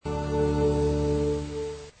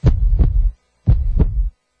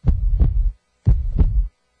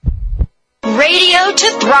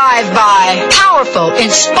Thrive By. Powerful,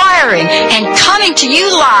 inspiring, and coming to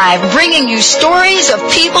you live, bringing you stories of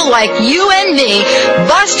people like you and me,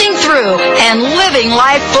 busting through and living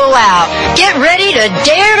life full out. Get ready to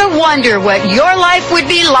dare to wonder what your life would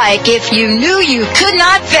be like if you knew you could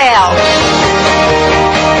not fail.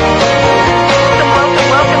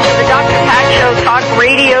 Welcome to the Dr. Pat Show, Talk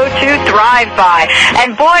Radio to Thrive By.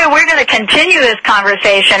 And boy, we're going to continue this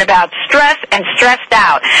conversation about stress and stressed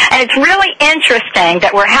out. And it's really interesting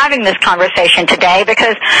that we're having this conversation today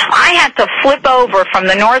because I had to flip over from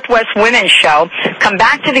the Northwest Women's Show, come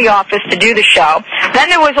back to the office to do the show. Then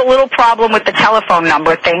there was a little problem with the telephone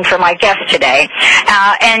number thing for my guest today.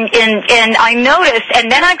 And I noticed,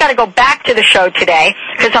 and then I've got to go back to the show today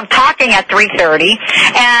because I'm talking at 3:30.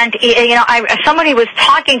 And, you know, somebody was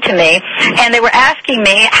talking to me, and they were asking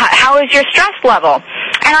me, how is your stress level?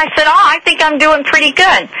 And I said, I think I'm doing pretty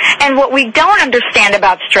good. And what we don't understand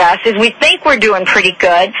about stress is we think we're doing pretty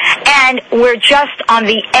good, and we're just on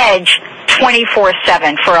the edge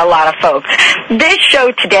 24/7 for a lot of folks. This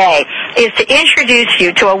show today is to introduce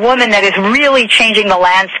you to a woman that is really changing the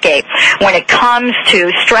landscape when it comes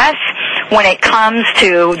to stress, when it comes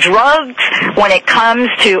to drugs, when it comes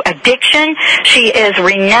to addiction. She is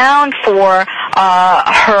renowned for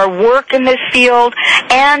her work in this field,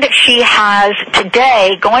 and she has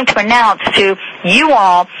today going to announce to you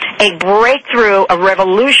all a breakthrough, a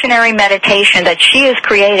revolutionary meditation that she has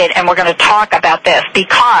created, and we're going to talk about this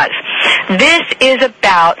because this is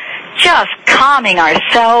about just calming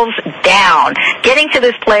ourselves down, getting to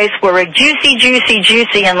this place where we're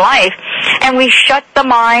juicy in life, and we shut the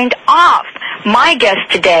mind off. My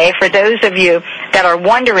guest today, for those of you that are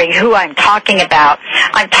wondering who I'm talking about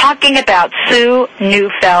Sue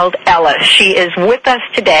Neufeld Ellis. She is with us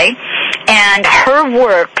today, and her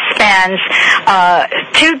work spans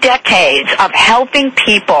 2 decades of helping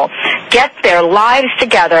people get their lives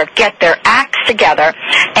together, get their acts together,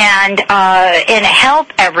 and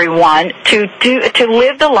help everyone to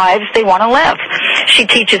live the lives they want to live. She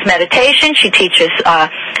teaches meditation. She teaches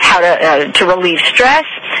how to relieve stress.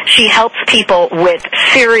 She helps people with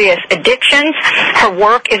serious addictions. Her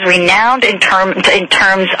work is renowned in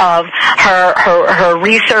terms of her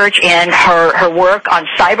research and her work on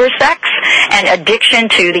cyber sex and addiction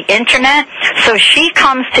to the internet. So she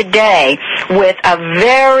comes today with a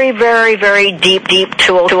very, very, very deep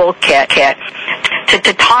toolkit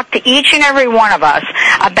to talk to each and every one of us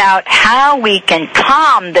about how we can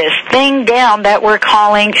calm this thing down that we're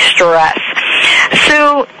calling stress.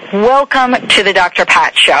 Sue, welcome to the Dr.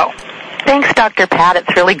 Pat Show. Thanks, Dr. Pat.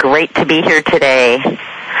 It's really great to be here today.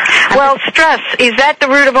 Well, stress, is that the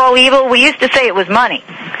root of all evil? We used to say it was money.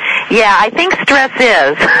 Yeah, I think stress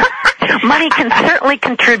is. Money can certainly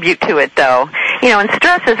contribute to it, though. You know, and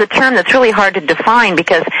stress is a term that's really hard to define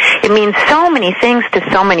because it means so many things to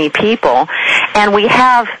so many people, and we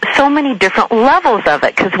have so many different levels of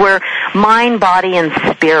it because we're mind, body, and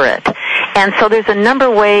spirit. And so there's a number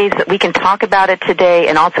of ways that we can talk about it today,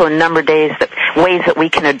 and also a number of ways that we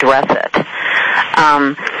can address it.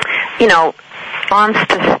 You know, responds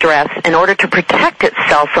to stress in order to protect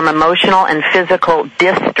itself from emotional and physical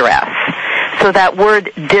distress. So that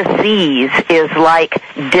word disease is like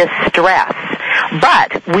distress.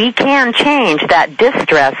 But we can change that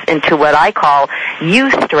distress into what I call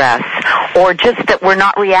eustress, or just that we're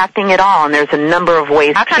not reacting at all, and there's a number of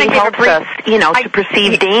ways she helps us, to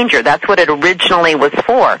perceive danger. That's what it originally was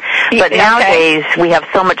for. But nowadays, we have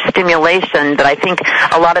so much stimulation that I think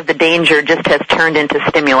a lot of the danger just has turned into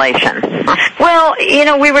stimulation. Well,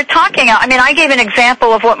 we were talking, I gave an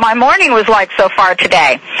example of what my morning was like so far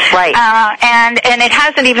today. Right. And it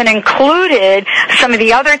hasn't even included some of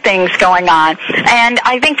the other things going on. And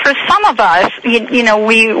I think for some of us,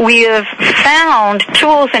 we have found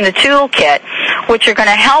tools in the toolkit which are going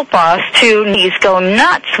to help us to go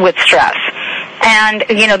nuts with stress. And,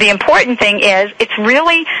 the important thing is it's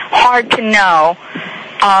really hard to know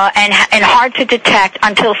and hard to detect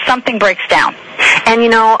until something breaks down. And,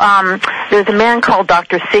 there's a man called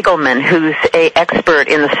Dr. Siegelman who's an expert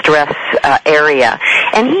in the stress area.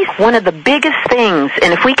 And he's one of the biggest things,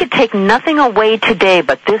 and if we could take nothing away today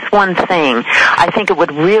but this one thing, I think it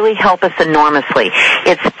would really help us enormously.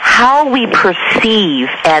 It's how we perceive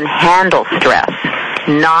and handle stress,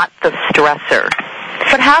 not the stressor.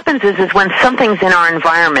 What happens is when something's in our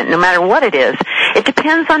environment, no matter what it is, it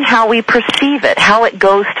depends on how we perceive it, how it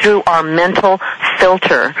goes through our mental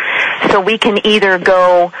filter. So we can either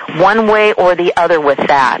go one way or the other with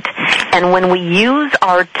that. And when we use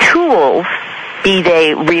our tools, be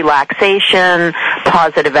they relaxation,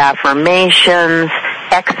 positive affirmations,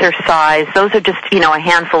 exercise, those are just, a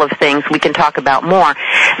handful of things we can talk about more,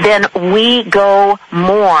 then we go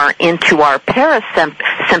more into our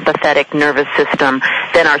parasympathetic nervous system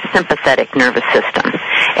than our sympathetic nervous system.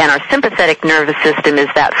 And our sympathetic nervous system is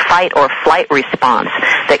that fight or flight response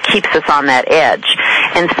that keeps us on that edge.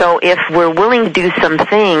 And so if we're willing to do some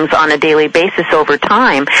things on a daily basis over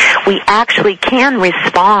time, we actually can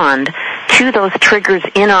respond to those triggers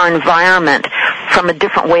in our environment from a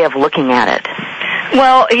different way of looking at it.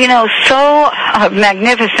 Well, so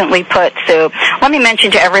magnificently put, Sue. Let me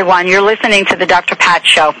mention to everyone, you're listening to the Dr. Pat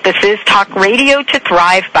Show. This is Talk Radio to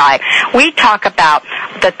Thrive By. We talk about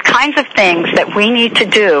the kinds of things that we need to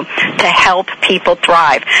do to help people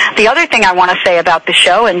thrive. The other thing I want to say about the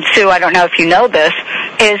show, and Sue, I don't know if you know this,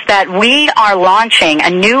 is that we are launching a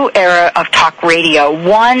new era of talk radio,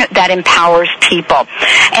 one that empowers people.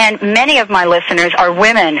 And many of my listeners are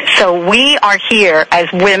women, so we are here as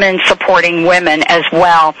women supporting women as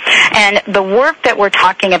well. And the work that we're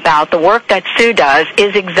talking about, the work that Sue does,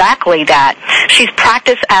 is exactly that. She's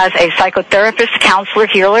practiced as a psychotherapist, counselor,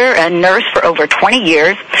 healer, and nurse for over 20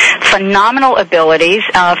 years, phenomenal abilities,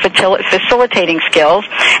 facilitating skills,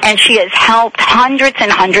 and she has helped hundreds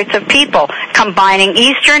and hundreds of people, combining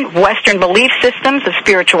Eastern, Western belief systems of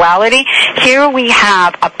spirituality. Here we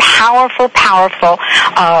have a powerful process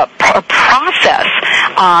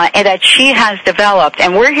that she has developed,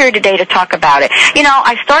 and we're here today to talk about it.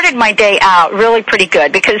 I started my day out really pretty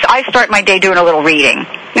good because I start my day doing a little reading.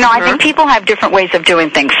 I think people have different ways of doing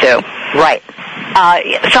things, Sue. Right.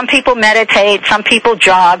 Some people meditate, some people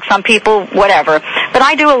jog, some people whatever. But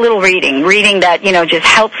I do a little reading that, just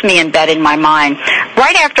helps me embed in my mind.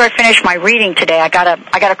 Right after I finished my reading today, I got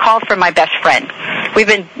a call from my best friend.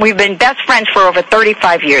 We've been best friends for over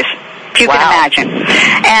 35 years. If you can imagine.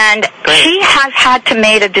 And she has had to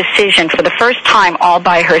make a decision for the first time all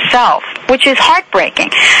by herself, which is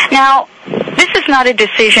heartbreaking. Now, this is not a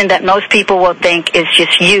decision that most people will think is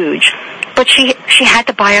just huge, but she had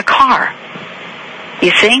to buy a car.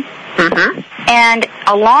 You see? Mm-hmm. And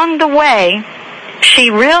along the way, she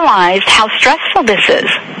realized how stressful this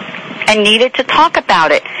is and needed to talk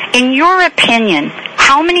about it. In your opinion,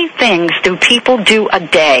 how many things do people do a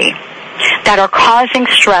day that are causing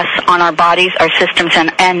stress on our bodies, our systems,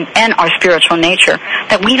 and our spiritual nature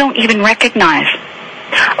that we don't even recognize?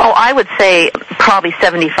 Oh, I would say probably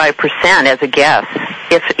 75% as a guess.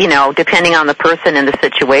 If, depending on the person and the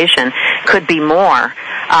situation, could be more.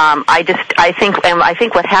 I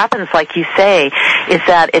think what happens, like you say, is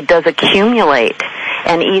that it does accumulate.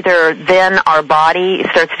 And either then our body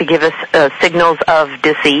starts to give us signals of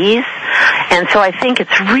disease. And so I think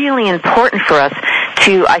it's really important for us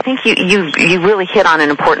to, I think you really hit on an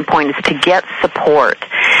important point, is to get support.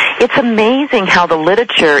 It's amazing how the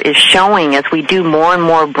literature is showing, as we do more and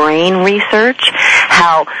more brain research,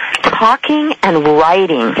 how talking and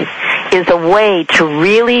writing is a way to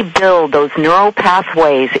really build those neural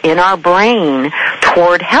pathways in our brain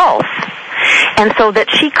toward health. And so that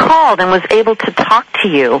she called and was able to talk to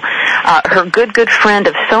you, her good friend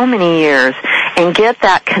of so many years, and get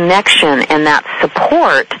that connection and that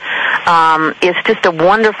support is just a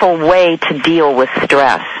wonderful way to deal with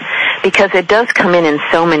stress, because it does come in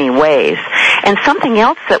so many ways. And something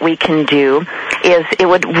else that we can do is, it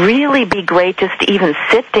would really be great just to even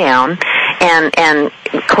sit down and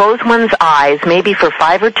close one's eyes, maybe for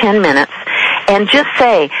 5 or 10 minutes, and just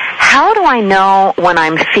say, how do I know when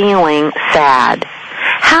I'm feeling sad?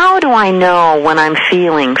 How do I know when I'm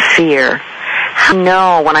feeling fear? How do I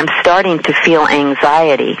know when I'm starting to feel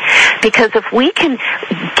anxiety? Because if we can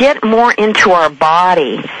get more into our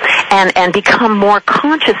body and become more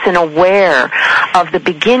conscious and aware of the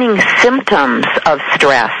beginning symptoms of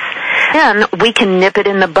stress, then we can nip it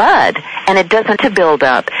in the bud, and it doesn't build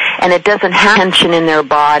up, and it doesn't have tension in their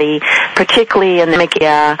body, particularly in the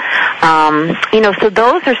so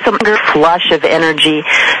those are some flush of energy.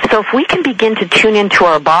 So if we can begin to tune into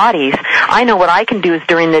our bodies, I know what I can do is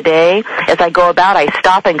during the day, as I go about, I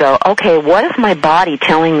stop and go, okay, what is my body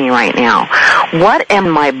telling me right now? What am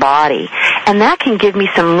my body? And that can give me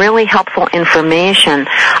some really helpful information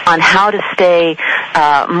on how to stay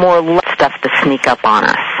more less stuff to sneak up on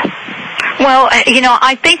us. Well,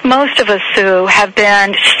 I think most of us, Sue, have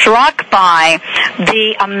been struck by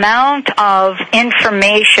the amount of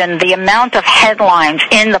information, the amount of headlines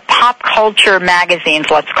in the pop culture magazines,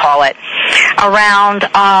 let's call it, around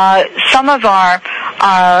some of our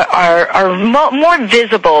more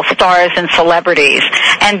visible stars and celebrities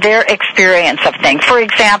and their experience of things. For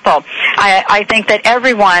example, I think that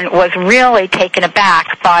everyone was really taken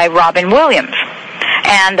aback by Robin Williams.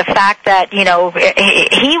 and the fact that,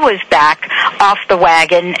 he was back off the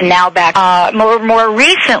wagon, now back more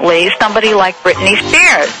recently, somebody like Britney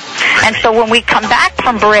Spears. And so when we come back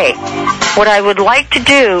from break, what I would like to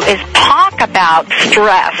do is talk about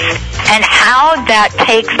stress and how that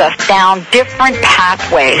takes us down different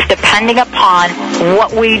pathways depending upon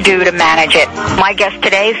what we do to manage it. My guest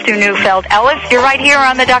today is Sue Neufeld-Ellis. You're right here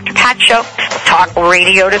on the Dr. Pat Show, talk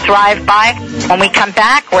radio to thrive by. When we come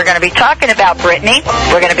back, we're going to be talking about Britney.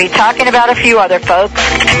 We're going to be talking about a few other folks.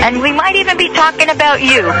 And we might even be talking about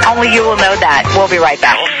you. Only you will know that. We'll be right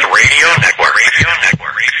back. Radio Network.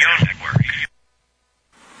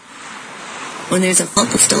 When there's a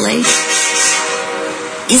hopeless delay,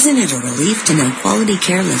 isn't it a relief to know quality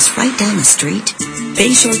care lives right down the street?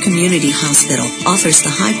 Bayshore Community Hospital offers the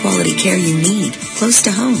high-quality care you need, close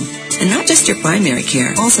to home. And not just your primary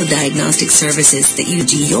care, also diagnostic services that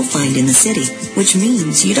you'll find in the city, which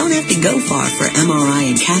means you don't have to go far for MRI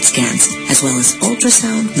and CAT scans, as well as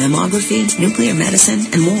ultrasound, mammography, nuclear medicine,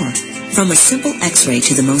 and more. From a simple X-ray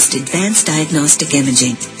to the most advanced diagnostic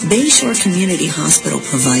imaging, Bayshore Community Hospital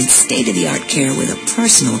provides state-of-the-art care with a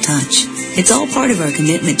personal touch. It's all part of our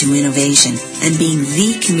commitment to innovation and being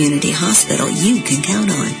the community hospital you can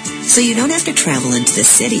count on. So you don't have to travel into the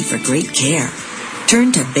city for great care.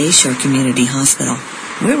 Turn to Bayshore Community Hospital.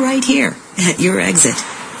 We're right here at your exit.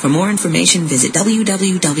 For more information, visit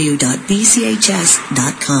www.bchs.com.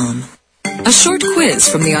 A short quiz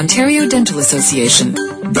from the Ontario Dental Association.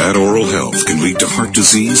 Bad oral health can lead to heart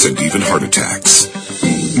disease and even heart attacks.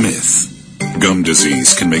 Myth. Gum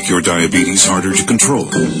disease can make your diabetes harder to control.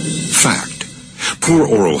 Fact. Poor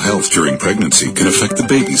oral health during pregnancy can affect the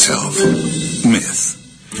baby's health. Myth.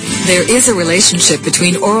 There is a relationship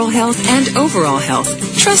between oral health and overall health.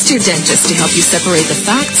 Trust your dentist to help you separate the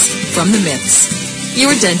facts from the myths.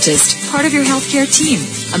 Your dentist, part of your healthcare team.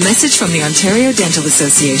 A message from the Ontario Dental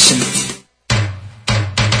Association.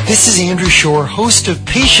 This is Andrew Shore, host of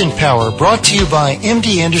Patient Power, brought to you by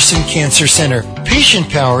MD Anderson Cancer Center. Patient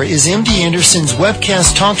Power is MD Anderson's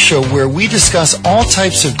webcast talk show where we discuss all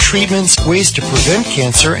types of treatments, ways to prevent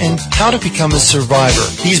cancer, and how to become a survivor.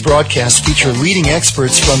 These broadcasts feature leading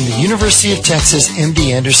experts from the University of Texas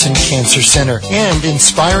MD Anderson Cancer Center and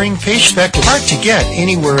inspiring patient perspective hard to get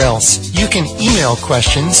anywhere else. You can email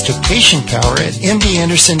questions to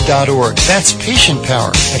patientpower@mdanderson.org. That's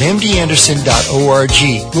patientpower@mdanderson.org.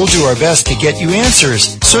 We'll do our best to get you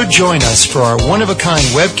answers, so join us for our one-of-a-kind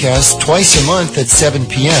webcast twice a month at 7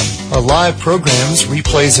 p.m. Our live programs,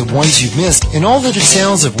 replays of ones you've missed, and all the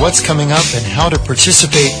details of what's coming up and how to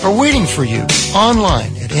participate are waiting for you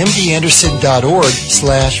online at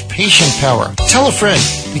mdanderson.org/patientpower. Tell a friend,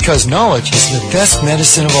 because knowledge is the best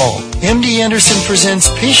medicine of all. MD Anderson presents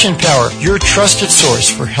Patient Power, your trusted source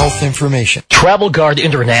for health information. Travel Guard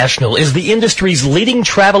International is the industry's leading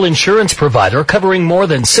travel insurance provider, covering more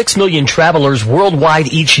than 6 million travelers worldwide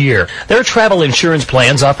each year. Their travel insurance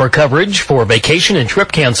plans offer coverage for vacation and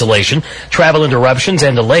trip cancellation, travel interruptions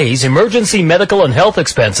and delays, emergency medical and health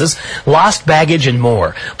expenses, lost baggage, and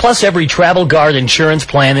more. Plus, every Travel Guard insurance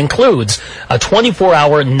plan includes a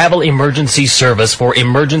 24-hour travel emergency service for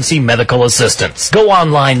emergency medical assistance. Go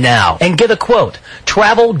online now and get a quote.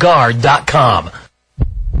 TravelGuard.com.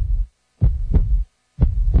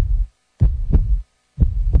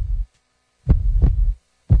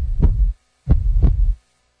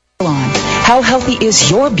 How healthy is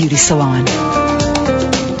your beauty salon?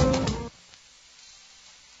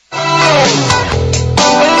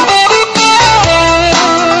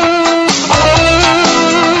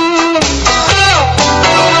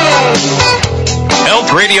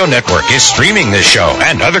 Radio Network is streaming this show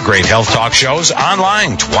and other great health talk shows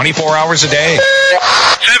online 24 hours a day,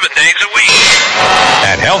 7 days a week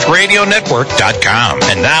at healthradionetwork.com.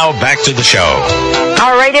 And now back to the show.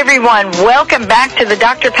 All right, everyone. Welcome back to the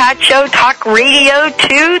Dr. Pat Show, talk radio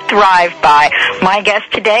to thrive by. My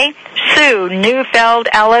guest today, Sue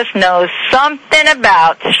Neufeld-Ellis, knows something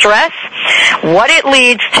about stress, what it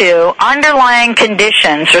leads to, underlying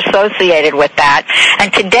conditions associated with that.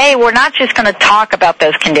 And today we're not just going to talk about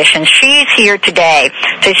those conditions. She's here today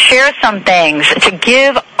to share some things to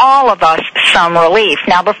give all of us some relief.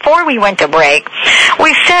 Now, before we went to break,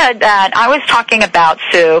 we said that I was talking about,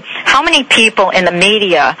 Sue, how many people in the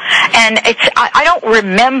media, and I don't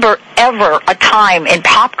remember ever a time in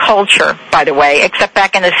pop culture, by the way, except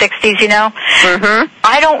back in the 60s, you know. Mm-hmm.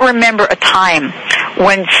 I don't remember a time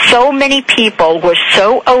when so many people were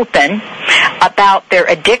so open about their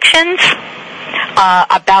addictions,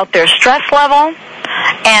 about their stress level,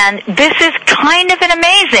 and this is kind of an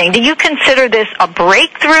amazing. Do you consider this a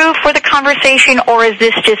breakthrough for the conversation, or is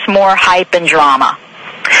this just more hype and drama?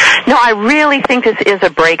 No, I really think this is a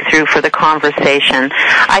breakthrough for the conversation.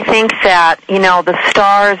 I think that, the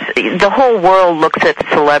stars, the whole world looks at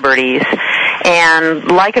celebrities, and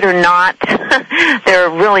like it or not, they're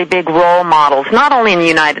really big role models, not only in the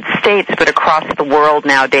United States, but across the world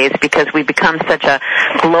nowadays, because we've become such a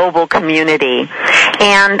global community.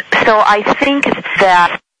 And so I think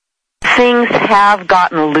that things have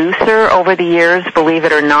gotten looser over the years, believe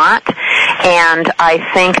it or not, and I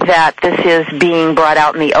think that this is being brought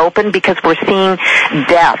out in the open because we're seeing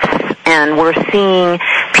deaths and we're seeing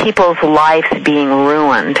people's lives being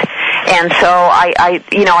ruined. And so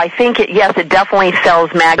I think it definitely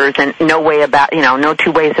sells magazines, and no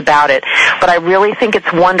two ways about it. But I really think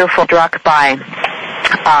it's wonderful, struck by,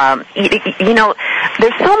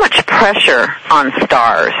 there's so much pressure on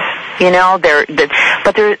stars.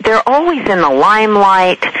 But they're always in the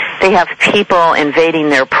limelight. They have people invading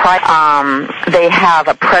their pride. They have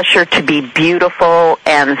a pressure to be beautiful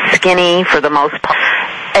and skinny for the most part.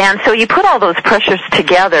 And so you put all those pressures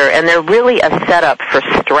together, and they're really a setup for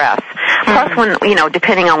stress. Plus, when,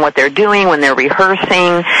 depending on what they're doing, when they're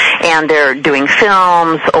rehearsing and they're doing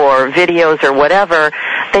films or videos or whatever,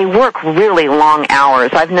 they work really long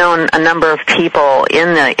hours. I've known a number of people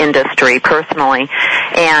in the industry personally,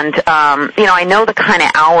 and, I know the kind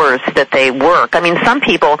of hours that they work. I mean, some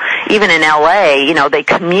people, even in L.A., they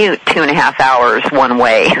commute 2.5 hours one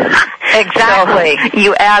way. Exactly. So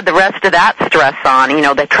you add the rest of that stress on,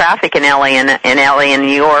 the traffic in L.A. and New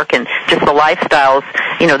York, and just the lifestyles,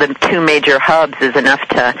 the two major hubs is enough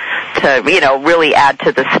to really add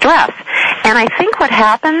to the stress. And I think what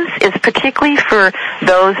happens is, particularly for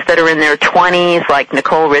those that are in their 20s, like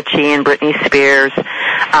Nicole Richie and Britney Spears,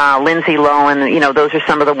 Lindsay Lohan, those are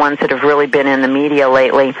some of the ones that have really been in the media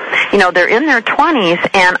lately. They're in their 20s,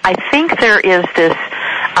 and I think there is this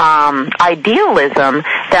idealism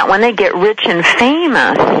that when they get rich and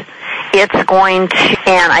famous, it's going to,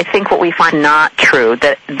 and I think what we find not true,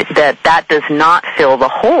 that does not fill the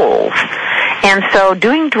holes. And so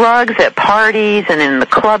doing drugs at parties and in the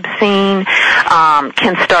club scene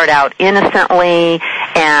can start out innocently,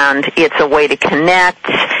 and it's a way to connect,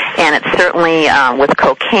 and it's certainly with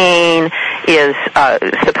cocaine is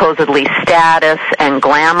supposedly status and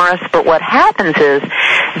glamorous. But what happens is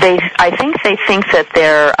I think they think that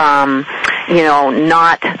they're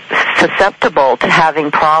not susceptible to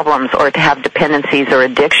having problems or to have dependencies or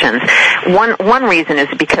addictions. One reason is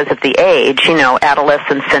because of the age.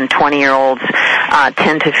 Adolescents and 20-year-olds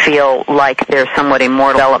tend to feel like they're somewhat in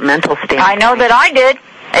more developmental stage. I know that I did.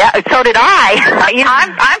 Yeah, so did I.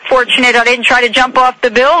 I'm fortunate I didn't try to jump off the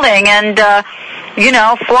building and,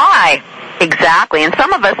 fly. Exactly, and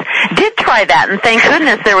some of us did try that, and thank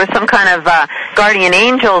goodness there was some kind of guardian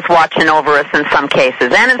angels watching over us in some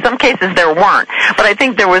cases, and in some cases there weren't. But I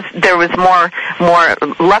think there was more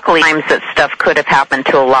luckily times that stuff could have happened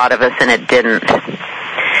to a lot of us, and it didn't.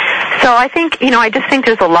 So I think, I just think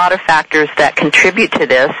there's a lot of factors that contribute to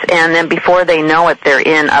this, and then before they know it, they're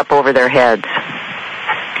up over their heads.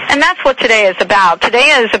 And that's what today is about. Today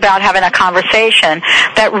is about having a conversation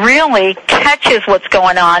that really catches what's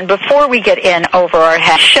going on before we get in over our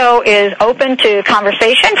head. The show is open to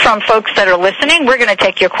conversation from folks that are listening. We're going to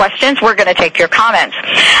take your questions. We're going to take your comments.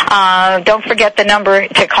 Don't forget the number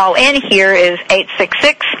to call in here is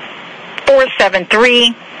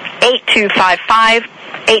 866-473-8255,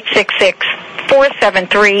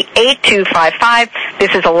 866-473-8255.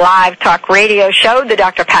 This is a live talk radio show, the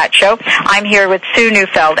Dr. Pat Show. I'm here with Sue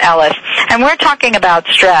Neufeld Ellis, and we're talking about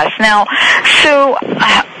stress. Now, Sue,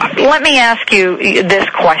 let me ask you this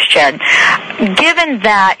question. Given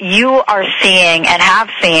that you are seeing and have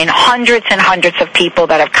seen hundreds and hundreds of people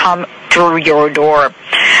that have come through your door,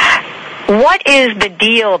 what is the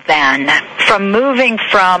deal then from moving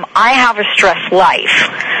from I have a stress life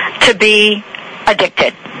to be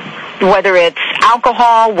addicted? Whether it's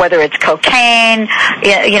alcohol, whether it's cocaine,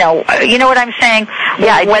 you know what I'm saying?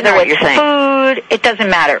 Yeah, whether it's food, it doesn't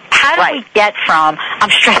matter. How do we get from I'm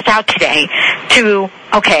stressed out today to,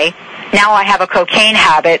 okay, now I have a cocaine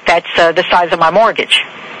habit that's the size of my mortgage?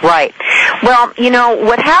 Right. Well,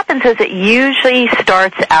 what happens is it usually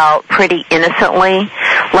starts out pretty innocently,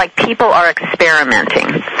 like people are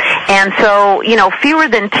experimenting. And so, fewer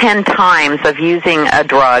than 10 times of using a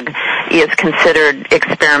drug is considered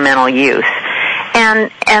experimental use.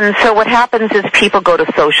 And so what happens is people go to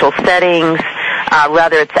social settings,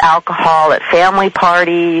 whether it's alcohol at family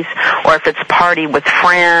parties, or if it's party with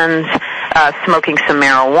friends, smoking some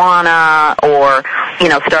marijuana, or,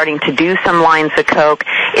 starting to do some lines of coke.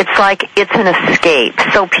 It's like it's an escape.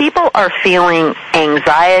 So people are feeling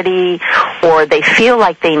anxiety, or they feel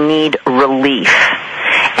like they need relief.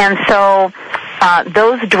 And so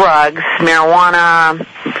those drugs, marijuana,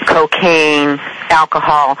 cocaine,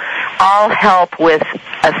 alcohol, all help with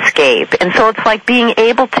escape. And so it's like being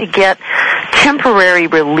able to get temporary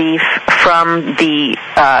relief from the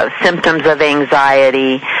symptoms of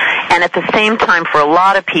anxiety, and at the same time, for a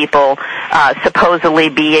lot of people, supposedly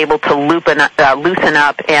be able to loosen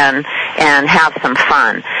up and have some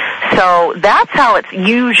fun. So that's how it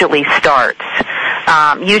usually starts.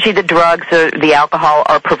 Usually the drugs or the alcohol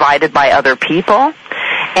are provided by other people,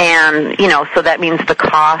 and, so that means the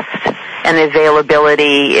cost and the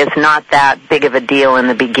availability is not that big of a deal in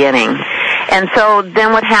the beginning. And so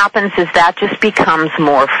then what happens is that just becomes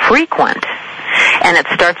more frequent, and it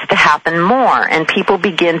starts to happen more, and people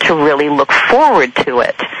begin to really look forward to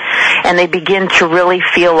it, and they begin to really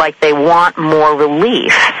feel like they want more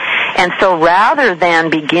relief. And so rather than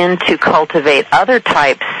begin to cultivate other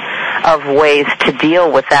types of ways to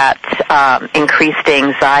deal with that increased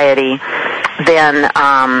anxiety, then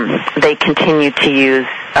they continue to use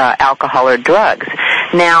alcohol or drugs.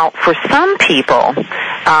 Now, for some people,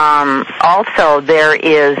 also there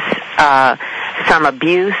is some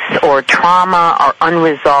abuse or trauma or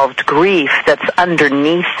unresolved grief that's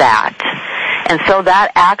underneath that. And so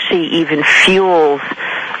that actually even fuels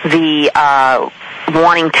the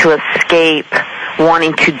wanting to escape,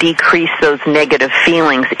 wanting to decrease those negative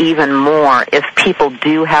feelings even more if people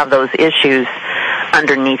do have those issues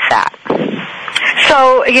underneath that.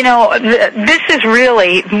 So, this is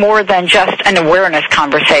really more than just an awareness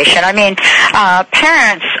conversation. I mean,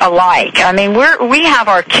 parents alike. I mean, we have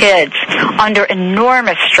our kids under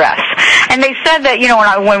enormous stress. And they said that,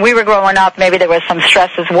 when we were growing up, maybe there was some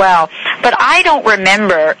stress as well. But I don't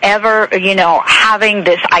remember ever, having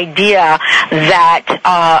this idea that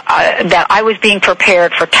I was being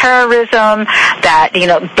prepared for terrorism,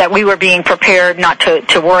 that we were being prepared not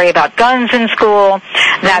to worry about guns in school,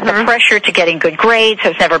 that the pressure to getting good grades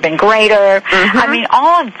has never been greater. I mean,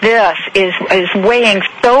 all of this is weighing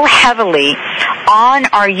so heavily on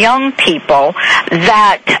our young people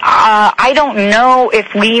that I don't know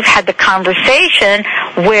if we've had the conversation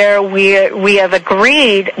where we have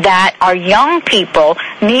agreed that our young people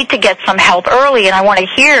need to get some help early, and I want to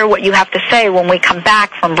hear what you have to say when we come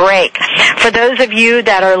back from break. For those of you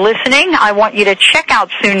that are listening, I want you to check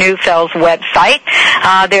out Sue Neufeld's website.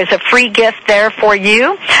 There's a free gift there for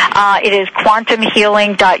you. It is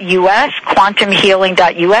quantumhealing.us,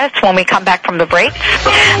 quantumhealing.us, when we come back from the break.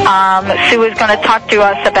 Sue is going to talk to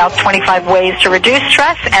us about 25 ways to reduce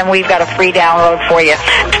stress, and we've got a free download for you.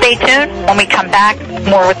 Stay tuned. When we come back,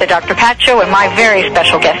 more with the Dr. Pat Show and my very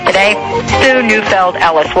special guest today, Sue Neufeld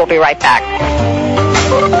Ellis. We'll be right back.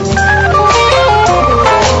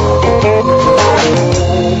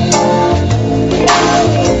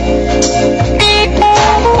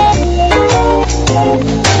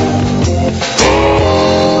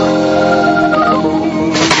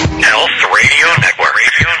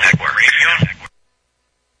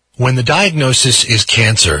 When the diagnosis is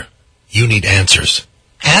cancer, you need answers.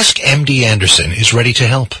 Ask MD Anderson is ready to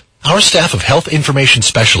help. Our staff of health information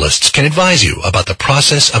specialists can advise you about the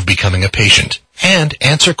process of becoming a patient and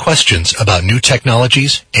answer questions about new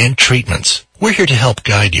technologies and treatments. We're here to help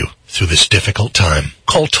guide you through this difficult time.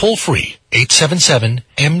 Call toll-free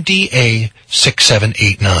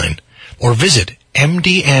 877-MDA-6789 or visit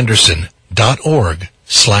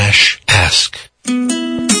mdanderson.org/ask.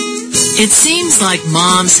 It seems like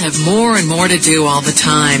moms have more and more to do all the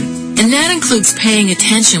time, and that includes paying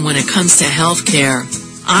attention when it comes to health care.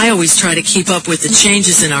 I always try to keep up with the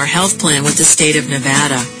changes in our health plan with the state of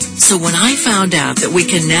Nevada. So when I found out that we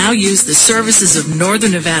can now use the services of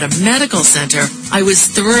Northern Nevada Medical Center, I was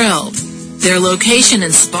thrilled. Their location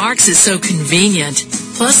in Sparks is so convenient.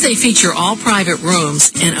 Plus, they feature all private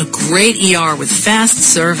rooms and a great ER with fast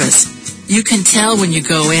service. You can tell when you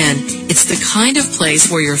go in, it's the kind of place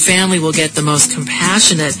where your family will get the most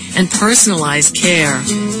compassionate and personalized care.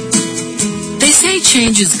 They say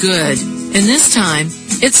change is good, and this time,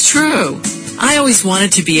 it's true. I always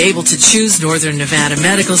wanted to be able to choose Northern Nevada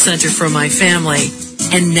Medical Center for my family,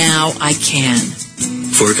 and now I can.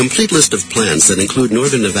 For a complete list of plans that include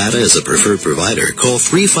Northern Nevada as a preferred provider, call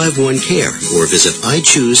 351-CARE or visit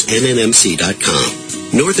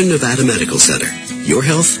iChooseNNMC.com. Northern Nevada Medical Center. Your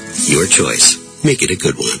health, your choice. Make it a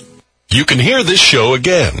good one. You can hear this show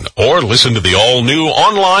again or listen to the all-new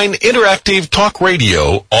online interactive talk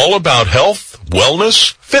radio all about health,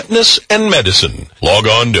 wellness, fitness, and medicine. Log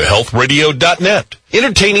on to healthradio.net.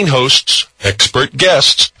 Entertaining hosts, expert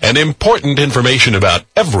guests, and important information about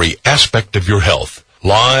every aspect of your health.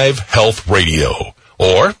 Live Health Radio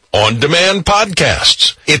or on-demand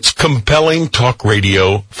podcasts. It's compelling talk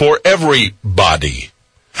radio for everybody.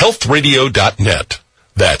 healthradio.net.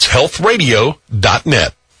 That's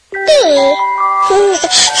healthradio.net.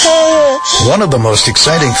 One of the most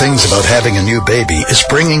exciting things about having a new baby is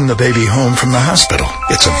bringing the baby home from the hospital.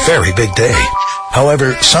 It's a very big day.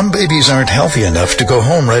 However, some babies aren't healthy enough to go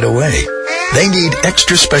home right away. They need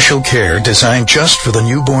extra special care designed just for the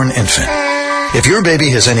newborn infant. If your baby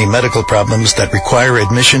has any medical problems that require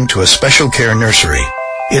admission to a special care nursery,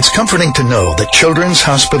 it's comforting to know that Children's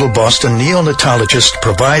Hospital Boston neonatologists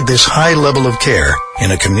provide this high level of care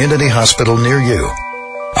in a community hospital near you.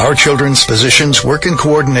 Our children's physicians work in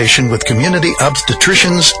coordination with community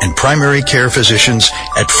obstetricians and primary care physicians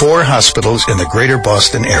at 4 hospitals in the greater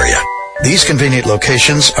Boston area. These convenient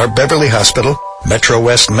locations are Beverly Hospital, Metro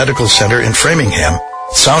West Medical Center in Framingham,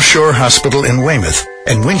 South Shore Hospital in Weymouth,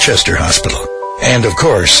 and Winchester Hospital. And, of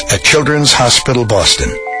course, at Children's Hospital Boston.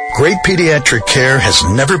 Great pediatric care has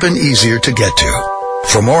never been easier to get to.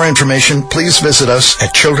 For more information, please visit us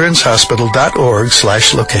at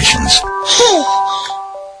childrenshospital.org/locations.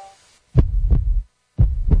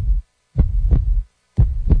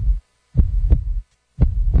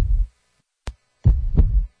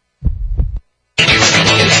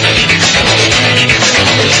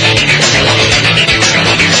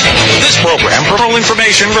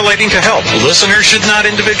 Information relating to health. Listeners should not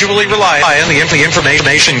individually rely on the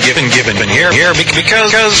information given here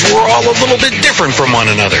because we're all a little bit different from one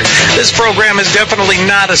another. This program is definitely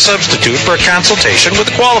not a substitute for a consultation with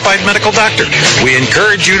a qualified medical doctor. We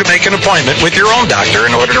encourage you to make an appointment with your own doctor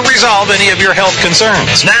in order to resolve any of your health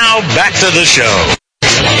concerns. Now, back to the show.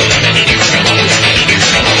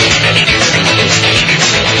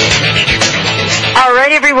 All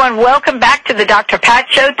right, everyone, welcome back to the Dr. Pat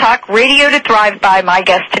Show, Talk Radio to Thrive By. My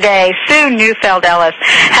guest today, Sue Neufeld-Ellis,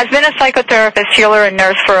 has been a psychotherapist, healer, and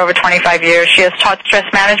nurse for over 25 years. She has taught stress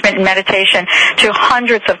management and meditation to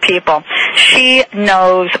hundreds of people. She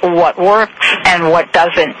knows what works and what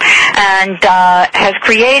doesn't, and has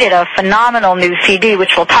created a phenomenal new CD,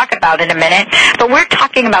 which we'll talk about in a minute. But we're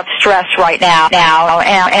talking about stress right now,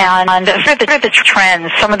 and sort of the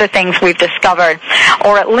trends, some of the things we've discovered,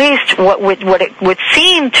 or at least what it would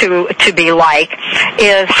seem to be like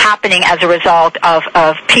is happening as a result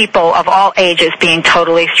of people of all ages being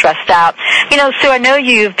totally stressed out. You know, Sue, I know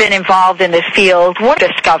you've been involved in this field. What have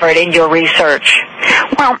you discovered in your research?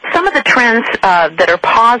 Well, some of the trends that are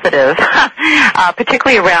positive,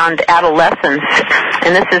 particularly around adolescence,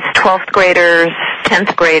 and this is 12th graders,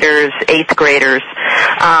 10th graders, 8th graders.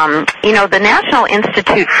 You know, the National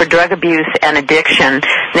Institute for Drug Abuse and Addiction,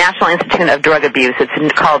 National Institute of Drug Abuse,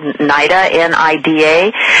 it's called NIDA,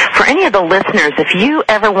 N-I-D-A. For any of the listeners, if you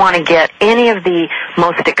ever want to get any of the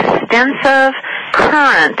most extensive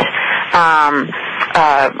current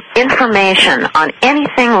information on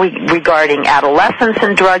anything regarding adolescence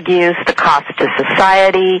and drug use, the cost to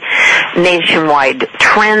society, nationwide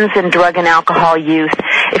trends in drug and alcohol use,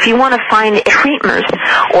 if you want to find treatments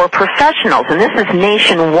or professionals, and this is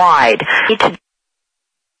nationwide,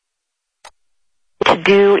 to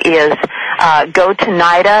do is go to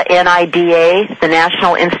NIDA, N-I-D-A, the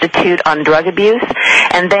National Institute on Drug Abuse,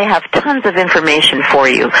 and they have tons of information for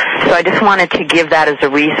you. So I just wanted to give that as a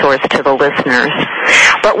resource to the listeners.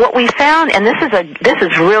 But what we found, and this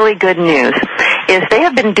is really good news, is they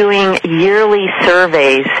have been doing yearly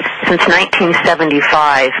surveys since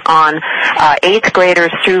 1975 on 8th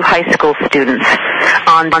graders through high school students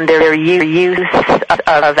on their use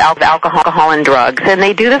of alcohol and drugs. And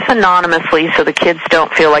they do this anonymously so the kids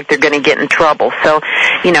don't feel like they're going to get in trouble. So,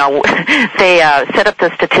 you know, they set up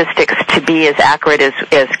the statistics to be as accurate as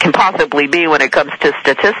can possibly be when it comes to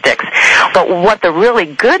statistics. But what the really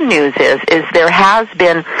good news is there has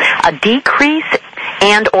been a decrease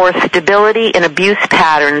and or stability in abuse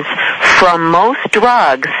patterns from most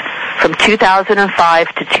drugs from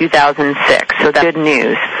 2005 to 2006. So that's good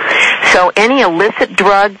news. So any illicit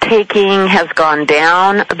drug taking has gone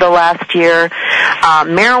down the last year.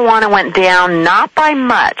 Marijuana went down, not by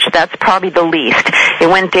much. That's probably the least. It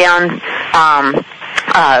went down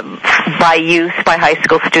by use by high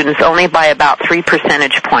school students only by about 3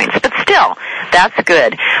 percentage points. But still, that's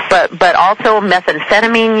good. But also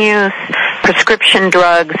methamphetamine use, prescription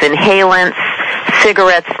drugs, inhalants,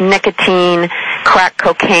 cigarettes, nicotine, crack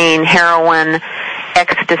cocaine, heroin,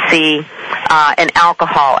 ecstasy, and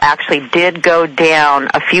alcohol actually did go down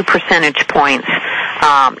a few percentage points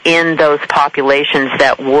in those populations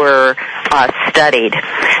that were studied.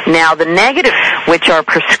 Now, the negative, which are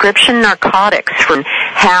prescription narcotics, from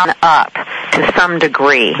have up to some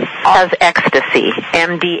degree, as ecstasy,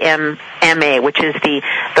 MDMA, which is the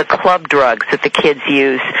club drugs that the kids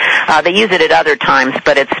use. They use it at other times,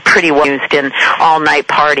 but it's pretty well used in all-night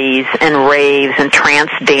parties and raves and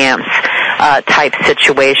trance dance type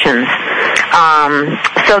situations.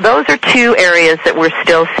 So those are two areas that we're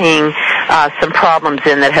still seeing some problems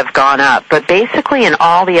in that have gone up. But basically in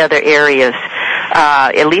all the other areas,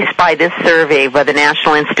 at least by this survey by the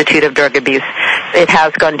National Institute of Drug Abuse, it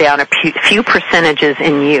has gone down a few percentages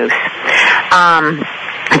in use.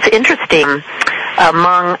 It's interesting.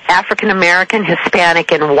 Among African American,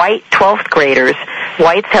 Hispanic, and white 12th graders,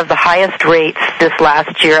 whites have the highest rates this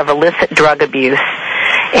last year of illicit drug abuse.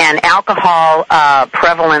 And alcohol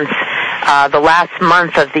prevalence the last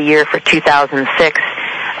month of the year for 2006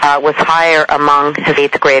 was higher among his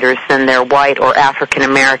 8th graders than their white or African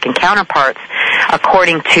American counterparts,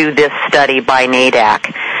 according to this study by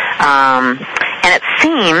NADAC. And it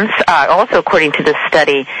seems, also according to this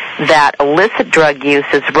study, that illicit drug use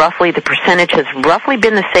is roughly, the percentage has roughly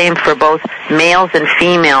been the same for both males and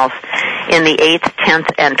females in the 8th, 10th,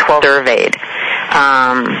 and 12th surveyed.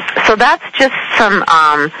 So that's just some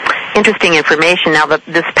interesting information. Now,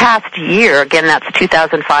 this past year, again, that's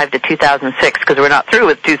 2005 to 2006, because we're not through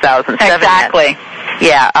with 2007 Exactly. yet.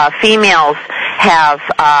 Yeah, females have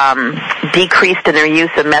decreased in their use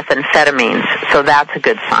of methamphetamines, so that's a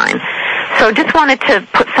good sign. So just wanted to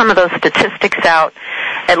put some of those statistics out.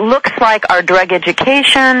 It looks like our drug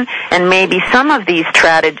education and maybe some of these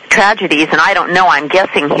tragedies, and I don't know, I'm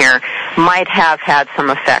guessing here, might have had some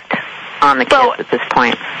effect on the kids at this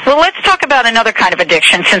point. Well, let's talk about another kind of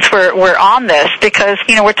addiction since we're on this, because,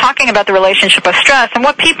 we're talking about the relationship of stress and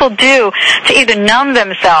what people do to either numb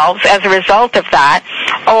themselves as a result of that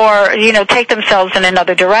or, take themselves in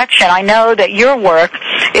another direction. I know that your work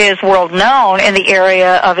is world known in the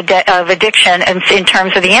area of addiction in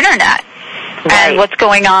terms of the Internet. Right. And what's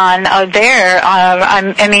going on there?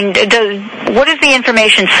 What does the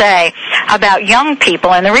information say about young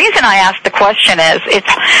people? And the reason I ask the question is,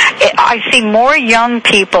 I see more young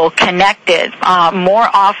people connected more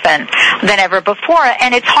often than ever before,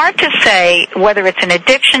 and it's hard to say whether it's an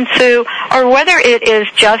addiction to or whether it is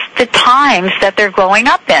just the times that they're growing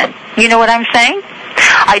up in. You know what I'm saying?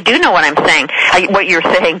 I do know what I'm saying, what you're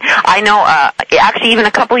saying. I know, actually, even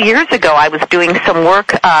a couple of years ago, I was doing some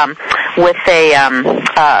work with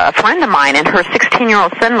a friend of mine, and her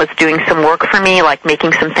 16-year-old son was doing some work for me, like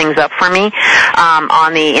making some things up for me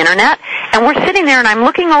on the Internet. And we're sitting there, and I'm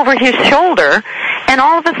looking over his shoulder, and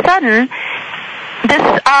all of a sudden,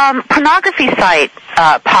 this pornography site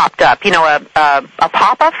popped up, a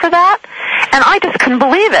pop-up for that, and I just couldn't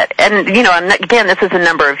believe it. And, and again, this is a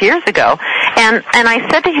number of years ago, and I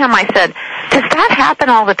said to him, does that happen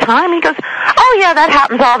all the time? He goes, oh, yeah, that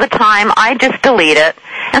happens all the time. I just delete it.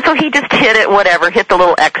 And so he just hit the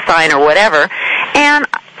little X sign or whatever, and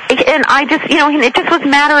I just, it just was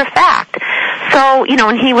matter of fact. So,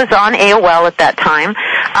 and he was on AOL at that time.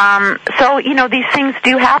 So, these things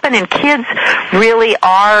do happen, and kids really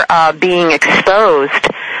are being exposed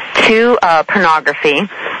to pornography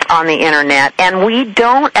on the Internet. And we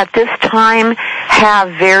don't, at this time, have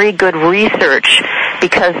very good research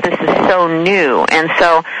because this is so new. And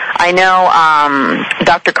so I know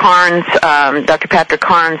Dr. Carnes, Dr. Patrick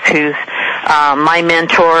Carnes, who's my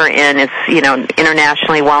mentor and is,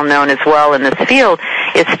 internationally well known as well in this field,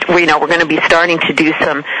 we're going to be starting to do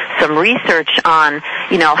some research on,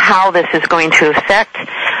 how this is going to affect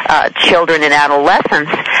children and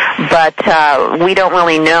adolescents, but we don't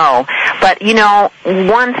really know. But,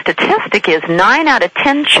 one statistic is 9 out of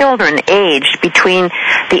 10 children aged between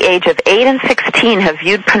the age of 8 and 16 have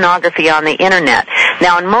viewed pornography on the Internet.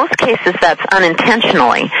 Now, in most cases, that's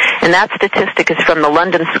unintentionally, and that statistic is from the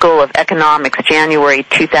London School of Economics, January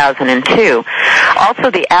 2002.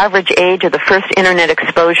 Also, the average age of the first Internet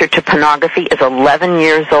exposure to pornography is 11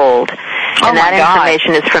 years old. And that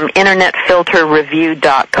information is from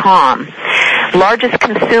InternetFilterReview.com. Largest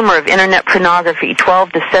consumer of Internet pornography,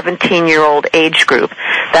 12 to 17-year-old age group.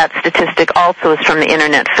 That statistic also is from the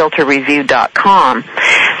InternetFilterReview.com.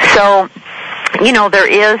 So, there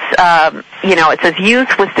is, it says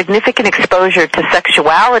youth with significant exposure to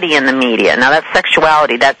sexuality in the media. Now, that's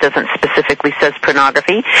sexuality. That doesn't specifically says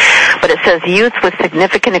pornography. But it says youth with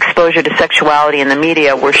significant exposure to sexuality in the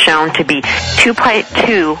media were shown to be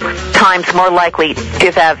 2.2 times more likely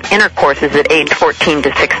to have intercourses at age 14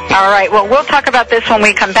 to 16. All right. Well, we'll talk about this when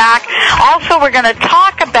we come back. Also, we're going to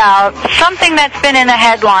talk about something that's been in the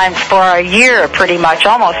headlines for a year, pretty much,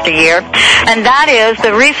 almost a year, and that is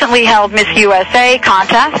the recently held Miss USA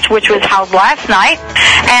contest, which was held last night,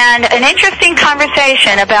 and an interesting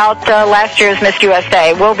conversation about last year's Miss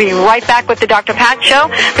USA. We'll be right back with the Dr. Pat Show.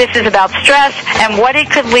 This is about stress and what it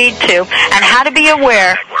could lead to and how to be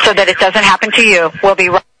aware so that it doesn't happen to you. We'll be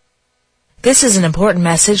right This is an important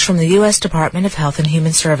message from the U.S. Department of Health and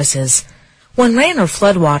Human Services. When rain or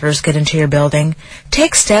flood waters get into your building,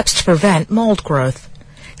 take steps to prevent mold growth.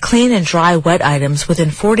 Clean and dry wet items within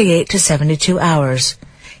 48 to 72 hours.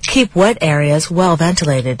 Keep wet areas well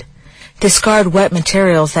ventilated. Discard wet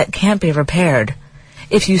materials that can't be repaired.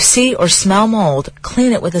 If you see or smell mold,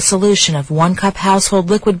 clean it with a solution of 1 cup household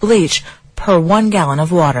liquid bleach per 1 gallon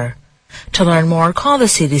of water. To learn more, call the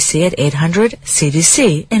CDC at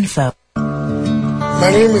 800-CDC-INFO. My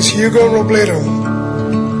name is Hugo Robledo.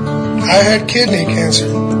 I had kidney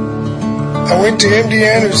cancer. I went to MD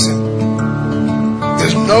Anderson.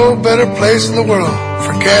 There's no better place in the world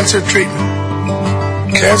for cancer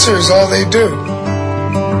treatment. Cancer is all they do.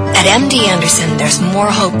 At MD Anderson, there's more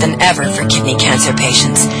hope than ever for kidney cancer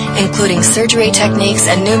patients, including surgery techniques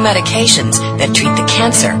and new medications that treat the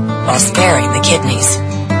cancer while sparing the kidneys.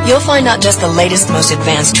 You'll find not just the latest, most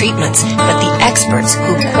advanced treatments, but the experts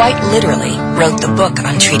who quite literally wrote the book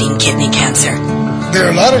on treating kidney cancer. There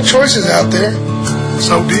are a lot of choices out there,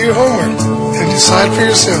 so do your homework and decide for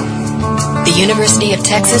yourself. The University of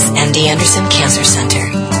Texas MD Anderson Cancer Center,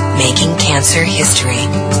 making cancer history.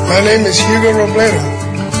 My name is Hugo Robledo.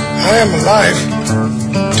 I am alive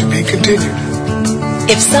to be continued.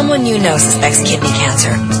 If someone you know suspects kidney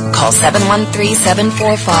cancer, call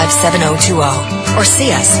 713-745-7020 or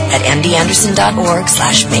see us at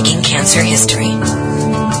mdanderson.org/makingcancerhistory.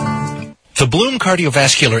 The Bloom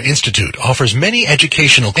Cardiovascular Institute offers many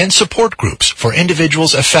educational and support groups for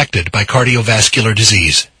individuals affected by cardiovascular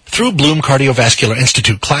disease. Through Bloom Cardiovascular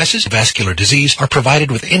Institute classes, vascular disease are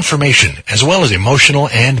provided with information as well as emotional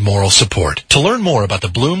and moral support. To learn more about the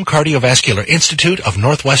Bloom Cardiovascular Institute of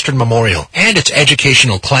Northwestern Memorial and its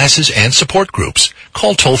educational classes and support groups,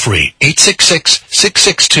 call toll-free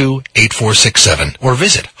 866-662-8467 or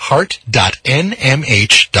visit heart.nmh.org.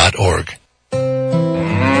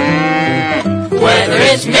 Whether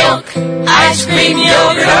it's milk, ice cream,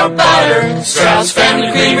 yogurt, or butter, Strauss Family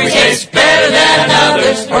Creamery tastes better than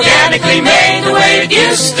others. Organically made the way it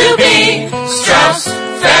used to be. Strauss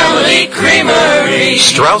Family Creamery.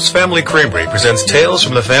 Strauss Family Creamery presents Tales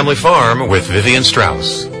from the Family Farm with Vivian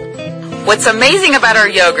Strauss. What's amazing about our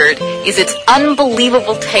yogurt is its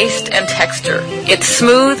unbelievable taste and texture. It's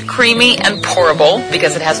smooth, creamy, and pourable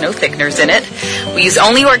because it has no thickeners in it. We use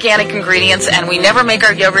only organic ingredients, and we never make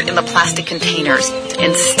our yogurt in the plastic containers.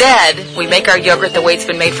 Instead, we make our yogurt the way it's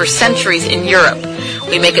been made for centuries in Europe.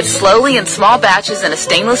 We make it slowly in small batches in a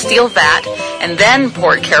stainless steel vat and then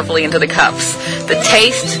pour it carefully into the cups. The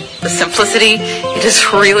taste, the simplicity, it is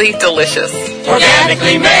really delicious.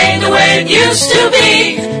 Organically made the way it used to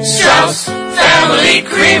be. Strauss Family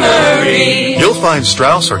Creamery. You'll find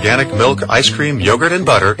Strauss organic milk, ice cream, yogurt, and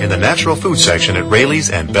butter in the natural food section at Rayleigh's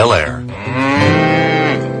and Bel Air.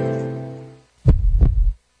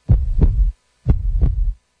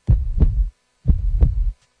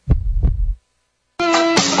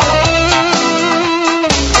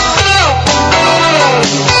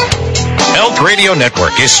 Radio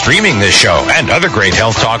Network is streaming this show and other great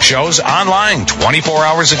health talk shows online 24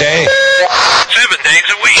 hours a day, 7 days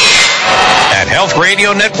a week at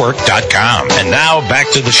healthradionetwork.com. And now back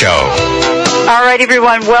to the show. All right,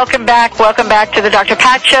 everyone, welcome back. Welcome back to the Dr.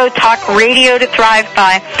 Pat Show, talk radio to thrive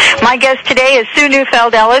by. My guest today is Sue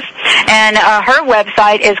Neufeld-Ellis, and her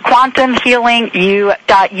website is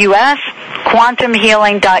quantumhealingu.us.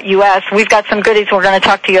 quantumhealing.us. We've got some goodies we're going to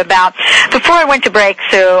talk to you about. Before I went to break,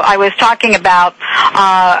 Sue, I was talking about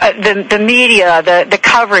the media, the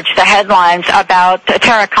coverage, the headlines about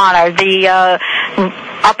Tara Conner,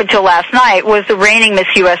 up until last night, was the reigning Miss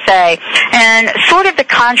USA, and sort of the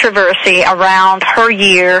controversy around her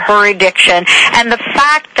year, her addiction, and the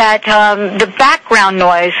fact that the background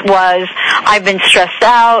noise was, I've been stressed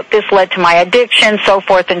out, this led to my addiction, so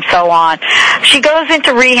forth and so on. She goes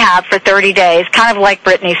into rehab for 30 days, kind of like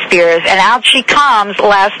Britney Spears, and out she comes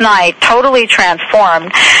last night, totally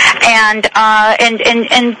transformed, and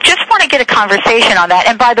just want to get a conversation on that.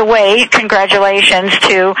 And by the way, congratulations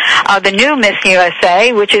to the new Miss USA,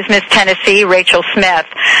 which is Miss Tennessee, Rachel Smith.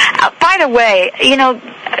 By the way, you know,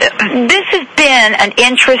 this has been an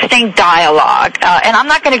interesting dialogue, and I'm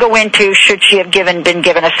not going to go into should she have been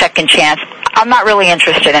given a second chance. I'm not really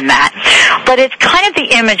interested in that. But it's kind of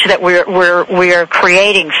the image that we're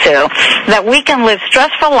creating, Sue, that we can live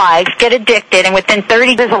stressful lives, get addicted, and within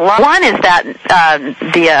 30 days. One is that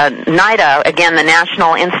the NIDA, again, the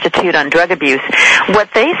National Institute on Drug Abuse,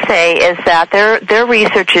 what they say is that their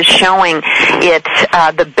research is showing it's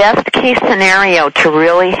the best case scenario to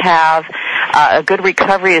really have a good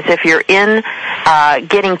recovery is if you're in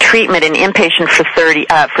getting treatment in inpatient for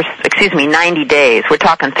 90 days. We're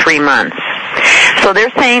talking 3 months. So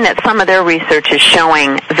they're saying that some of their research is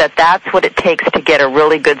showing that that's what it takes to get a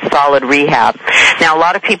really good, solid rehab. Now, a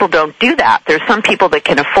lot of people don't do that. There's some people that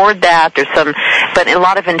can afford that. But a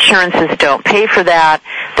lot of insurances don't pay for that.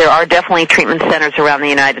 There are definitely treatment centers around the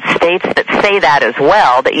United States that say that as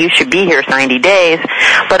well, that you should be here 90 days.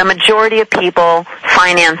 But a majority of people,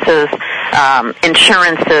 finances,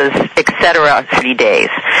 insurances, etc., 30 days.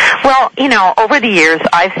 Well, over the years,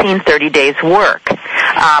 I've seen 30 days work.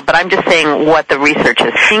 But I'm just saying what the research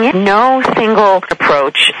is saying. No single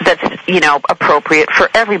approach that's, appropriate for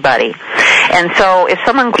everybody. And so if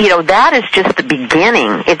someone, that is just the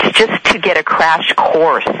beginning. It's just to get a crash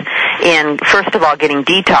course in, first of all, getting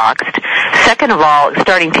detoxed. Second of all,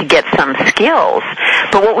 starting to get some skills.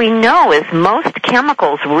 But what we know is most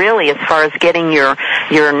chemicals really, as far as getting your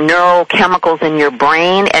neurochemicals in your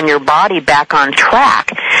brain and your body back on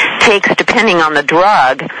track, takes, depending on the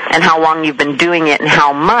drug and how long you've been doing it and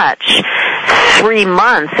how much, 3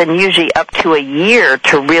 months and usually up to a year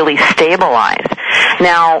to really stabilize.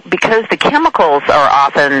 Now, because the chemicals are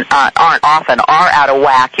out of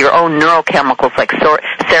whack, your own neurochemicals like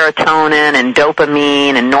serotonin and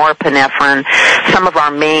dopamine and norepinephrine, some of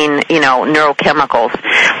our main, neurochemicals,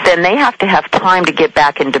 then they have to have time to get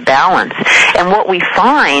back into balance. And what we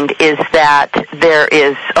find is that there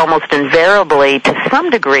is almost invariably, to some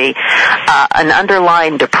degree, an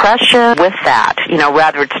underlying depression with that.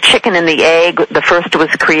 Rather it's chicken and the egg. The first was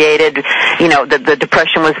created, the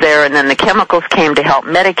depression was there, and then the chemicals came to help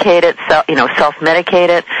medicate it, self-medicate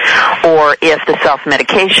it. Or if the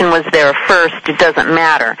self-medication was there first, it doesn't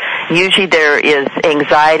matter. Usually there is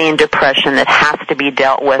anxiety and depression that has to be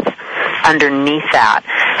dealt with underneath that.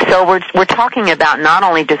 So we're talking about not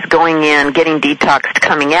only just going in, getting detoxed,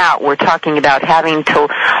 coming out, we're talking about having to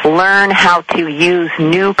learn how to use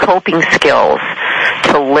new coping skills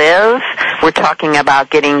to live. We're talking about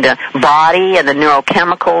getting the body and the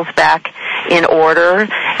neurochemicals back in order,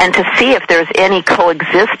 and to see if there's any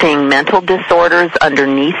coexisting mental disorders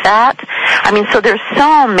underneath that. So there's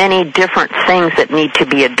so many different things that need to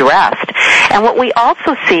be addressed. And what we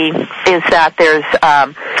also see is that there's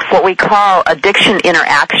what we call addiction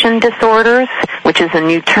interaction disorders, which is a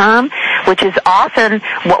new term, which is often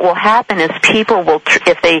what will happen is people will,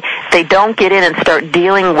 if they don't get in and start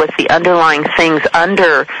dealing with the underlying things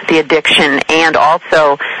under the addiction and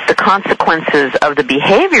also the consequences of the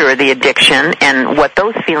behavior of the addiction and what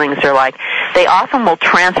those feelings are like, they often will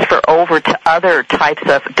transfer over to other types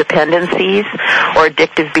of dependencies or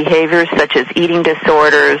addictive behaviors such as eating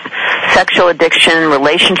disorders, sexual addiction,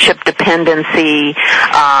 relationship dependency,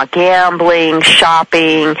 gambling,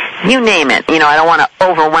 shopping, you name it. I don't want to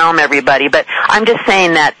overwhelm everybody, but I'm just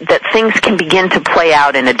saying that things can begin to play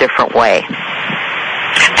out in a different way.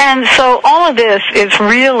 And so all of this is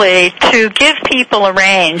really to give people a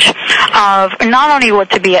range of not only what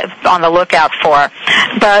to be on the lookout for,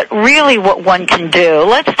 but really what one can do.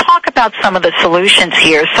 Let's talk about some of the solutions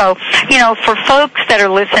here. So, for folks that are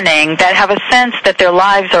listening that have a sense that their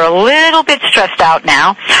lives are a little bit stressed out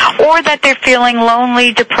now, or that they're feeling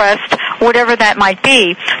lonely, depressed, whatever that might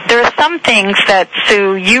be, there are some things that,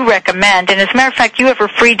 Sue, you recommend. And as a matter of fact, you have a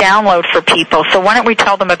free download for people. So why don't we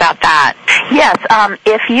tell them about that? Yes.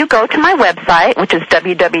 If you go to my website, which is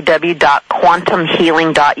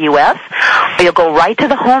www.quantumhealing.us, you'll go right to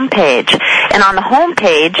the home page. And on the home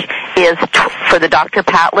page is, for the Dr.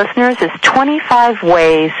 Pat listeners, is 25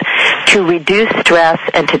 ways to reduce stress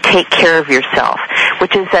and to take care of yourself,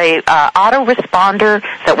 which is a autoresponder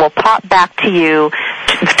that will pop back to you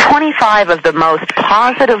 25 of the most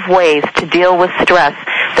positive ways to deal with stress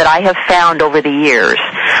that I have found over the years.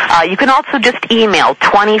 You can also just email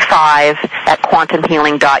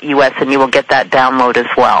 25@quantumhealing.us and you will get that download as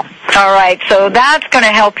well. All right, so that's going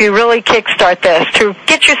to help you really kickstart this to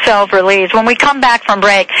get yourself released. When we come back from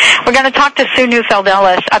break, we're going to talk to Sue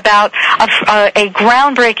Neufeld-Ellis about a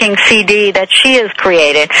groundbreaking CD that she has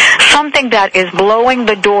created, something that is blowing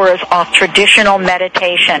the doors off traditional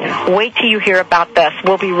meditation. Wait till you hear about this.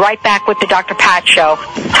 We'll be right back with the Dr. Pat Show,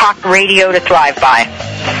 Talk Radio to Thrive By.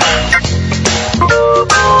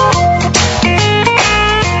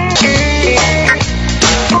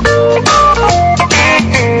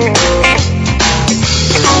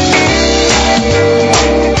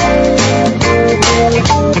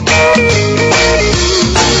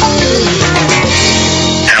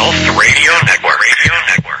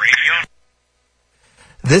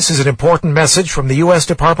 This is an important message from the U.S.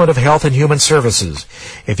 Department of Health and Human Services.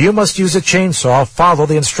 If you must use a chainsaw, follow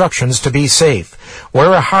the instructions to be safe.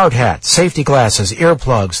 Wear a hard hat, safety glasses,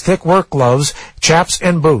 earplugs, thick work gloves, chaps,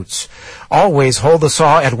 and boots. Always hold the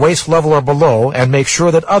saw at waist level or below and make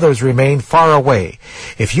sure that others remain far away.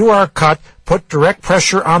 If you are cut, put direct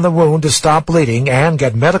pressure on the wound to stop bleeding and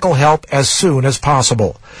get medical help as soon as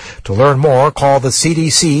possible. To learn more, call the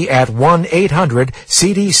CDC at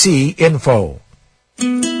 1-800-CDC-INFO.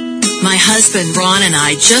 My husband, Ron, and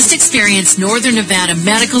I just experienced Northern Nevada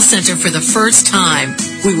Medical Center for the first time.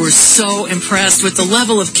 We were so impressed with the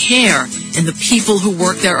level of care, and the people who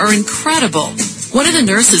work there are incredible. One of the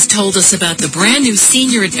nurses told us about the brand new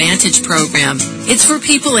Senior Advantage program. It's for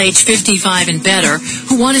people age 55 and better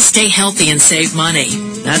who want to stay healthy and save money.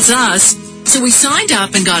 That's us. So we signed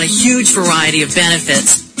up and got a huge variety of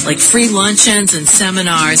benefits, like free luncheons and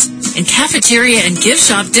seminars, and cafeteria and gift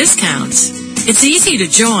shop discounts. It's easy to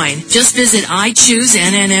join. Just visit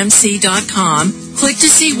iChooseNNMC.com, click to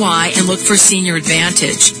see why, and look for Senior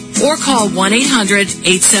Advantage. Or call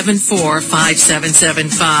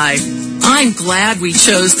 1-800-874-5775. I'm glad we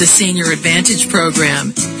chose the Senior Advantage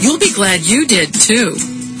program. You'll be glad you did, too.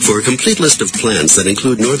 For a complete list of plans that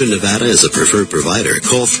include Northern Nevada as a preferred provider,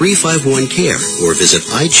 call 351-CARE or visit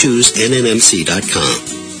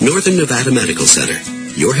iChooseNNMC.com. Northern Nevada Medical Center.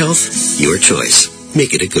 Your health, your choice.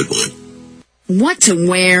 Make it a good one. What to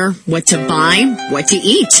wear, what to buy, what to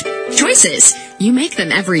eat. Choices. You make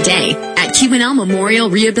them every day. At QNL Memorial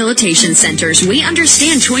Rehabilitation Centers, we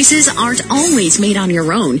understand choices aren't always made on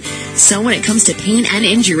your own. So when it comes to pain and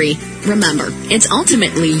injury, remember, it's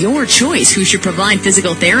ultimately your choice who should provide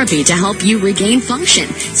physical therapy to help you regain function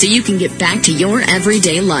so you can get back to your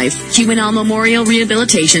everyday life. QNL Memorial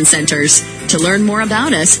Rehabilitation Centers. To learn more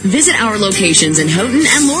about us, visit our locations in Houghton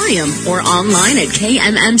and Laurium or online at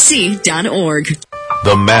kmmc.org.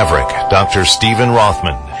 The Maverick, Dr. Stephen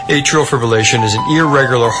Rothman. Atrial fibrillation is an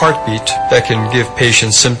irregular heartbeat that can give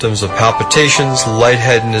patients symptoms of palpitations,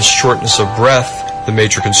 lightheadedness, shortness of breath. The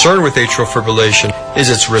major concern with atrial fibrillation is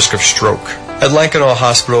its risk of stroke. At Lankenau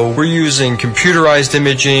Hospital, we're using computerized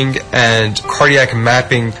imaging and cardiac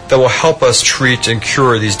mapping that will help us treat and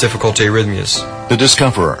cure these difficult arrhythmias. The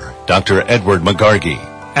Discoverer, Dr. Edward McGargy.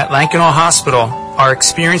 At Lankenau Hospital, our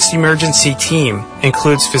experienced emergency team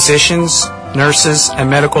includes physicians, nurses, and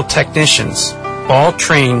medical technicians, all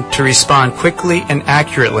trained to respond quickly and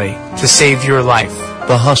accurately to save your life.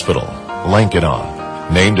 The hospital, Lankenau,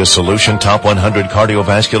 named a Solution Top 100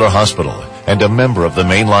 Cardiovascular Hospital and a member of the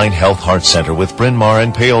Mainline Health Heart Center with Bryn Mawr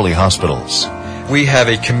and Paoli Hospitals. We have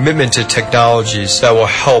a commitment to technologies that will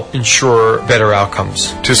help ensure better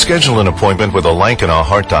outcomes. To schedule an appointment with a Lankenau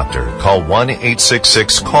heart doctor, call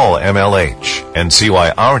 1-866-CALL-MLH and see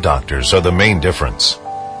why our doctors are the main difference.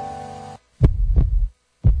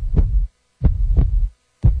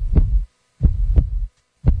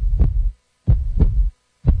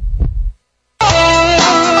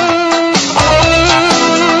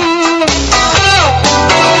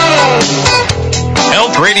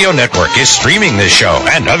 Radio Network is streaming this show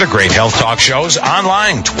and other great health talk shows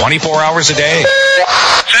online 24 hours a day,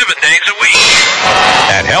 7 days a week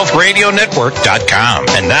at healthradionetwork.com.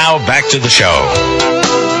 And now back to the show.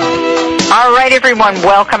 All right, everyone,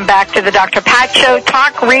 welcome back to the Dr. Pat Show,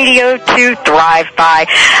 Talk Radio to Thrive By.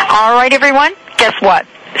 All right, everyone, guess what?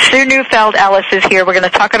 Sue Neufeld-Ellis is here. We're going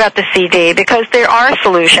to talk about the CD because there are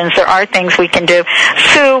solutions. There are things we can do.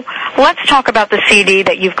 Sue, let's talk about the CD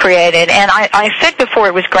that you've created. And I said before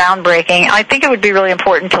it was groundbreaking. I think it would be really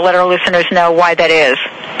important to let our listeners know why that is.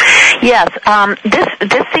 Yes, this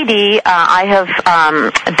CD, I have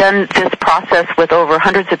done this process with over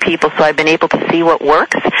hundreds of people, so I've been able to see what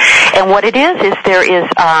works. And what it is there is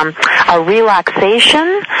a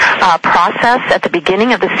relaxation process at the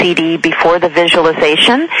beginning of the CD before the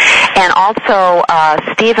visualization, and also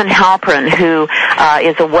Stephen Halpern, who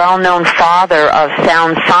is a well-known father of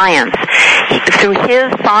sound science. Through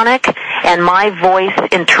his sonic and my voice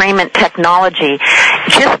entrainment technology,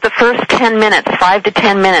 just the first 10 minutes, 5 to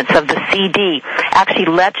 10 minutes of the CD actually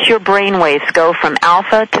lets your brainwaves go from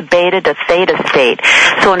alpha to beta to theta state.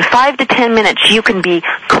 So in 5 to 10 minutes, you can be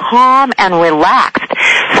calm and relaxed.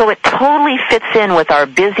 So it totally fits in with our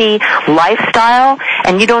busy lifestyle,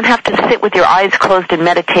 and you don't have to sit with your eyes closed in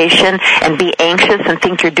meditation and be anxious and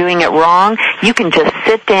think you're doing it wrong. You can just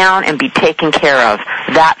sit down and be taken care of.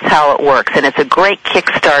 That's how it works, and it's a great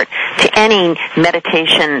kickstart to any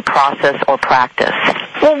meditation process or practice.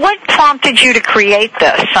 Well, what prompted you to create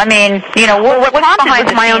this? I mean, you know, what's behind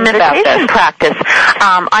the my own scenes meditation practice.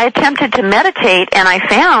 I attempted to meditate, and I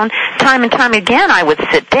found time and time again I would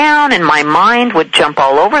sit down and my mind would jump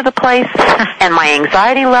all over the place, and my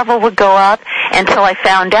anxiety level would go up until I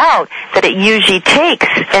found out that it usually takes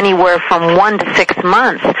anywhere from 1 to 6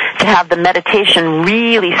 months to have the meditation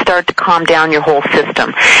really start to calm down your whole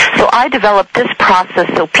system. So I developed this process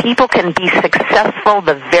so people can be successful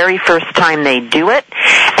the very first time they do it,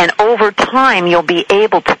 and over time you'll be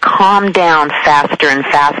able to calm down faster and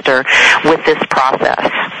faster with this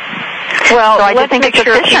process. Well, so let's make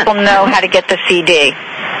sure people know how to get the CD.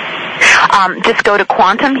 Just go to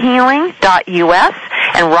quantumhealing.us,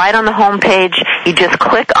 and right on the home page, you just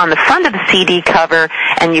click on the front of the CD cover,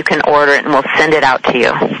 and you can order it, and we'll send it out to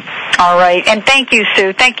you. All right. And thank you,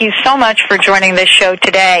 Sue. Thank you so much for joining this show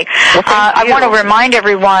today. Well, I want to remind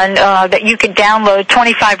everyone that you can download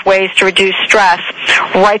 25 Ways to Reduce Stress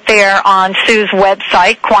right there on Sue's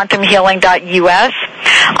website, quantumhealing.us.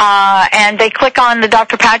 And they click on the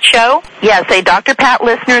Dr. Pat Show. Yes, say Dr. Pat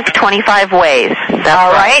listeners, 25 Ways. That's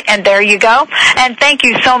all right. And there you go. And thank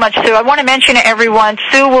you so much, Sue. I want to mention to everyone,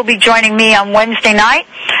 Sue will be joining me on Wednesday night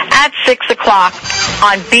at 6 o'clock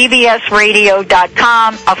on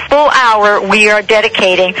bbsradio.com. A full hour we are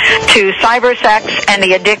dedicating to cybersex and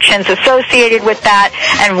the addictions associated with that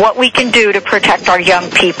and what we can do to protect our young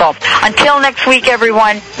people. Until next week,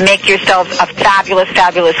 everyone, make yourselves a fabulous,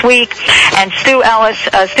 fabulous week. And Stu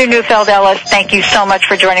Neufeld Ellis, thank you so much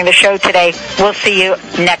for joining the show today. We'll see you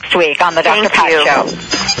next week on the Dr. Pat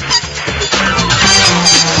Show.